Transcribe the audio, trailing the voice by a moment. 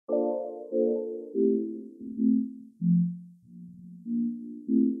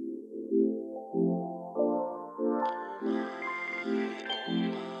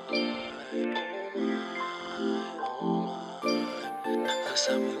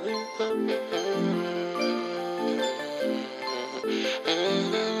She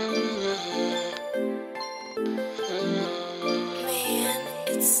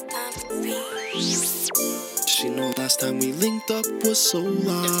know last time we linked up was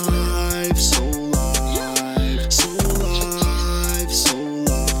SoLive, SoLive, SoLive,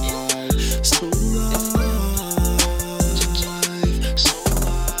 SoLive, SoLive,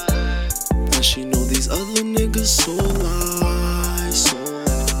 SoLive. And she know these other niggas SoLive, SoLive,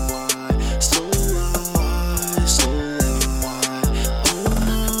 SoLive, SoLive. Oh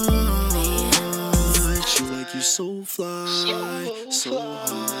my, she like you so fly, so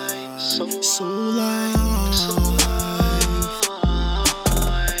high, so live.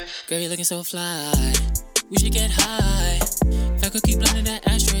 Girl, you looking so fly. We should get high. If I could keep blowing that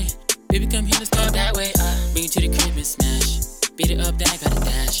ashtray. Baby, come here, let's go that way. Bring it to the crib and smash. Beat it up, then I gotta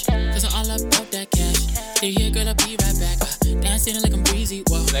dash. Cause I'm all up that cash. Stay here, girl, I'll be right back. Dancing like I'm breezy,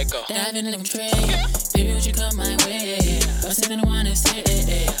 whoa. Let go. Diving like I'm Trey. Baby, would you come my way? But something I wanna say.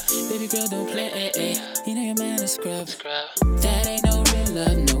 Baby girl, don't play. You know your man is scrub. That ain't no real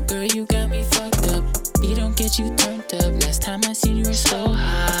love. No, girl, you got me fucked up. He don't get you turned up. Last time I seen you were so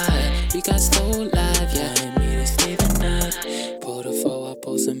high. We got SoLive, yeah. Wanted me to stay the night. Pull the four, I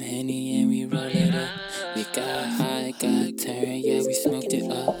pull some Henny and we roll it up. We got high, got turned, yeah, we smoked it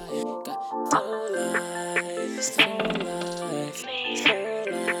up. Got SoLive, SoLive,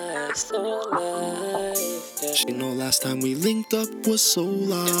 SoLive, SoLive. Yeah. She know last time we linked up was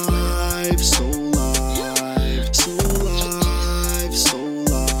SoLive, SoLive, SoLive,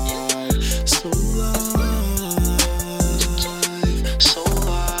 SoLive, SoLive,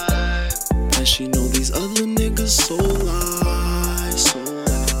 SoLive. And she know these other niggas SoLive,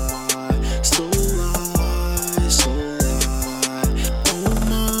 SoLive, SoLive, SoLive. Oh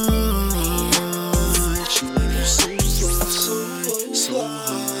my, she like you so fly,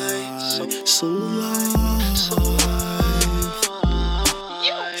 so high, so live.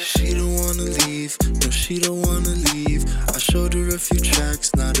 She don't wanna leave, no, she don't wanna leave. I showed her a few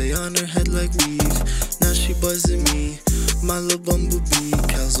tracks, now they on her head like weave. Now she buzzing me, my little bumblebee.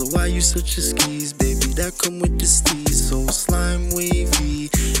 Kelso, why you such a skis, baby? That come with the steez, so slime wavy.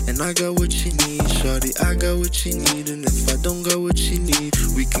 And I got what you need, shawty, I got what you need. And if I don't got what you need,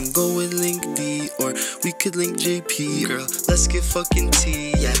 we can go and link D, or we could link JP. Girl, let's get fucking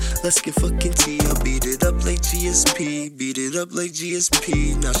tea, yeah, let's get fucking tea. I'll beat it up like GSP, beat it up like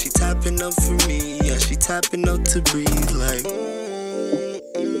GSP. Now she tapping up for me, yeah, she tapping out to breathe like.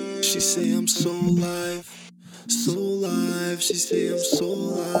 She say I'm SoLive, SoLive. She say I'm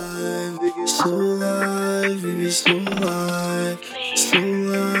SoLive, SoLive, baby, SoLive,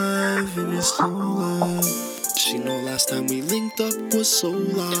 SoLive, baby, SoLive. She know last time we linked up was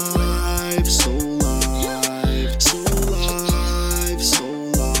SoLive, SoLive, SoLive,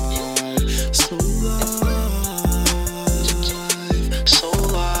 SoLive, SoLive,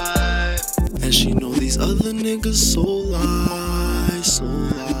 SoLive. And she know these other niggas SoLive,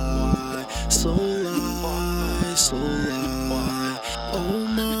 SoLive, SoLive.